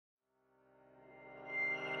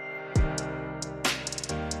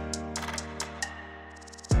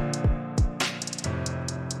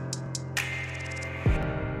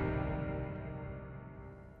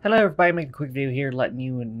Hello everybody, making a quick video here letting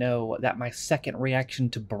you know that my second reaction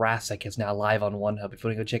to Brassic is now live on OneHub. If you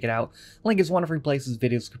want to go check it out, link is one of three places,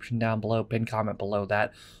 video description down below, pinned comment below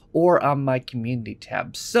that, or on my community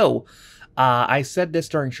tab. So, I said this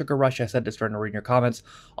during Sugar Rush, I said this during reading your comments,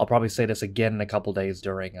 I'll probably say this again in a couple days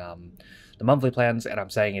during the monthly plans, and I'm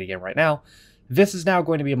saying it again right now. This is now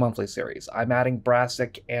going to be a monthly series. I'm adding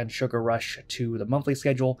Brassic and Sugar Rush to the monthly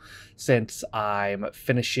schedule since I'm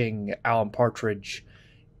finishing Alan Partridge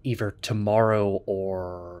either tomorrow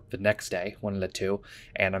or the next day, one of the two,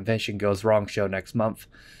 and I'm finishing Goes Wrong show next month.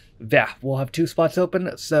 Yeah, we'll have 2 spots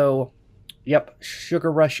open, so yep,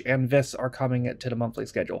 Sugar Rush and this are coming to the monthly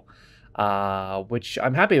schedule, which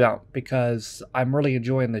I'm happy about because I'm really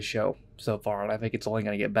enjoying this show so far, and I think it's only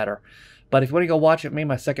going to get better. But if you want to go watch it,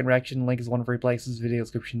 my second reaction link is one of three places, video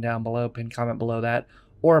description down below, pinned comment below that,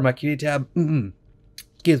 or my community tab.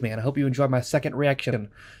 Excuse me, and I hope you enjoy my second reaction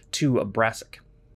to Brassic.